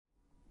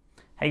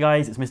Hey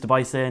guys, it's Mr.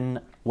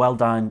 Bicen. Well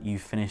done,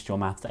 you've finished your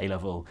maths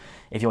A-level.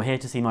 If you're here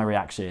to see my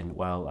reaction,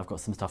 well, I've got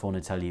some stuff I want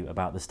to tell you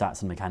about the stats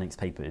and mechanics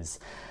papers.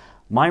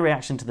 My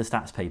reaction to the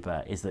stats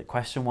paper is that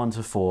question 1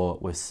 to 4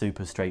 was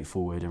super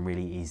straightforward and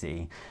really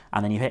easy.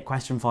 And then you hit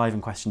question 5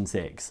 and question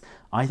 6.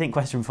 I think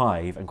question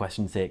 5 and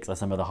question 6 are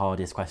some of the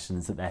hardest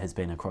questions that there has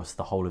been across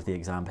the whole of the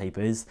exam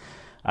papers.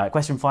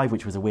 Question 5,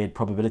 which was a weird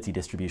probability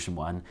distribution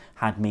one,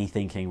 had me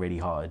thinking really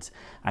hard.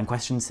 And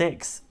question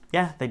 6,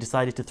 yeah, they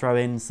decided to throw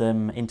in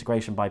some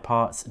integration by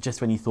parts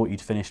just when you thought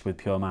you'd finished with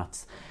pure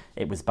maths.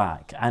 It was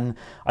back. And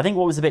I think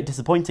what was a bit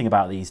disappointing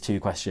about these two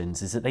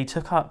questions is that they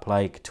took up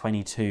like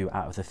 22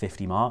 out of the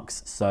 50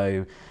 marks.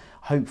 So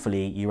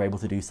hopefully you were able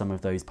to do some of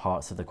those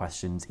parts of the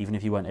questions, even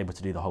if you weren't able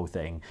to do the whole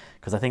thing,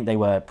 because I think they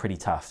were pretty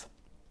tough.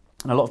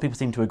 And a lot of people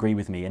seem to agree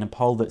with me. In a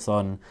poll that's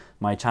on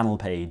my channel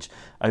page,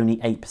 only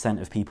 8%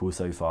 of people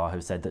so far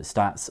have said that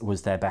stats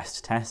was their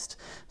best test.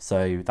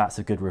 So that's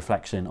a good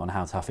reflection on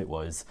how tough it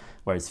was,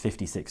 whereas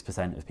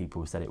 56% of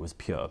people said it was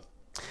pure.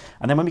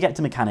 And then when we get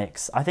to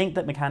mechanics, I think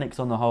that mechanics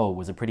on the whole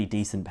was a pretty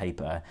decent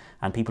paper,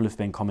 and people have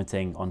been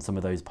commenting on some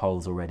of those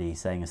polls already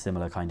saying a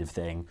similar kind of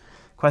thing.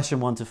 Question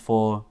 1 to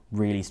 4,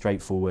 really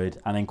straightforward.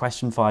 And then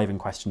question 5 and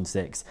question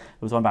 6, it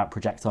was one about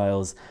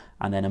projectiles,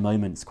 and then a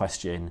moments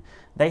question.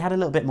 They had a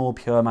little bit more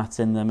pure maths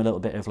in them, a little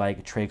bit of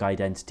like trig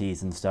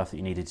identities and stuff that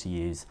you needed to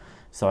use.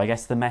 So I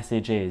guess the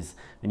message is,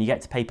 when you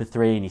get to paper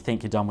 3 and you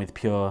think you're done with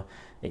pure,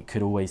 it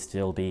could always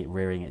still be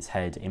rearing its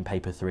head in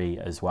paper 3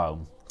 as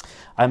well.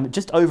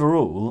 Just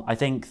overall, I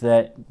think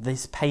that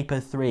this paper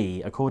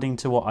 3, according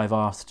to what I've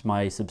asked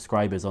my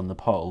subscribers on the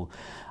poll,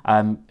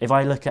 if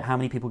I look at how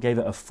many people gave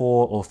it a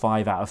 4 or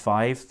 5 out of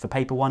 5, for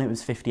paper 1 it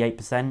was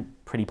 58%,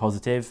 pretty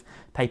positive.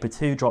 Paper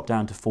 2 dropped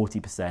down to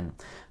 40%,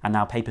 and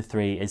now paper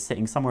 3 is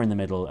sitting somewhere in the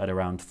middle at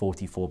around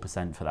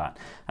 44% for that.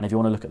 And if you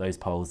want to look at those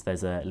polls,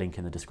 there's a link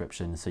in the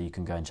description so you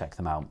can go and check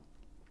them out.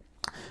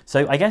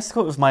 So I guess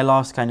sort of my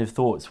last kind of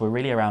thoughts were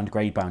really around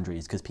grade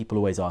boundaries, because people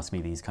always ask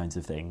me these kinds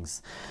of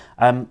things.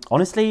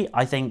 Honestly,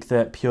 I think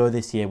that pure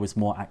this year was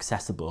more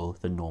accessible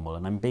than normal,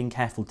 and I'm being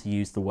careful to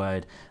use the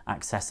word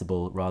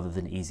accessible rather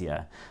than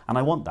easier. And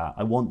I want that.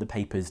 I want the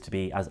papers to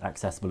be as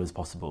accessible as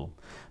possible.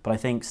 But I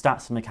think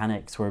stats and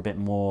mechanics were a bit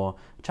more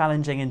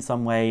challenging in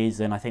some ways,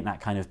 and I think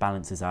that kind of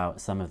balances out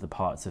some of the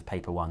parts of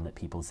paper 1 that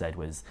people said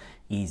was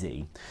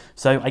easy.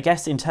 So I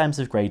guess in terms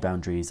of grade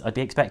boundaries, I'd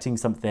be expecting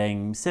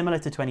something similar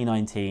to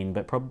 2019,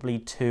 but probably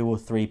 2 or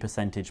 3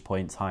 percentage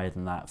points higher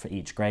than that for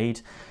each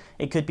grade.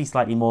 It could be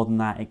slightly more than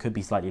that, it could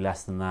be slightly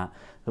less than that,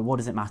 but what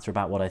does it matter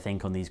about what I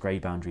think on these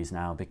grade boundaries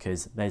now,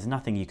 because there's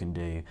nothing you can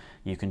do.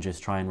 You can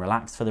just try and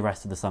relax for the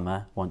rest of the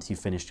summer once you've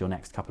finished your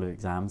next couple of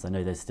exams. I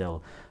know there's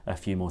still a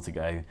few more to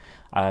go,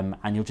 and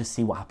you'll just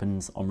see what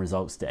happens on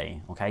results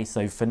day, okay?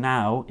 So for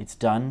now, it's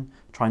done.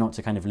 Try not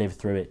to kind of live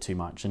through it too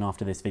much, and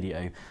after this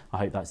video, I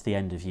hope that's the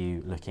end of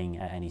you looking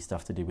at any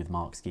stuff to do with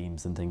mark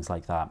schemes and things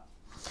like that.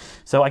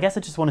 So I guess I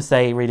just want to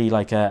say really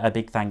like a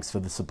big thanks for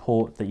the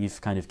support that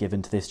you've kind of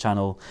given to this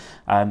channel.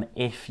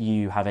 If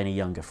you have any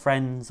younger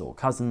friends or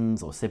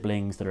cousins or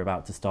siblings that are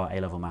about to start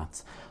A-level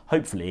maths,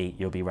 hopefully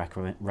you'll be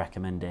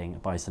recommending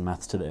Bicen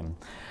Maths to them.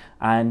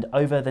 And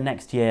over the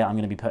next year, I'm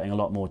going to be putting a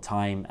lot more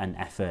time and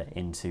effort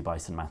into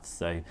Bicen Maths.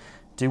 So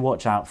do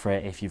watch out for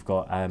it if you've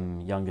got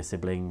younger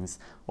siblings,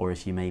 or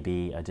if you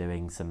maybe are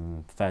doing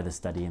some further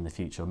study in the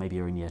future, or maybe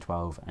you're in year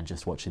 12 and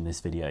just watching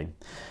this video.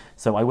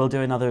 So I will do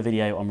another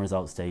video on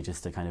results day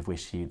just to kind of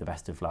wish you the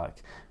best of luck,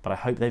 but I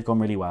hope they've gone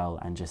really well,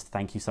 and just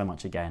thank you so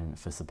much again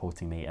for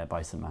supporting me at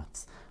Bicen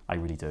Maths. I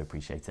really do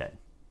appreciate it.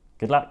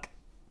 Good luck.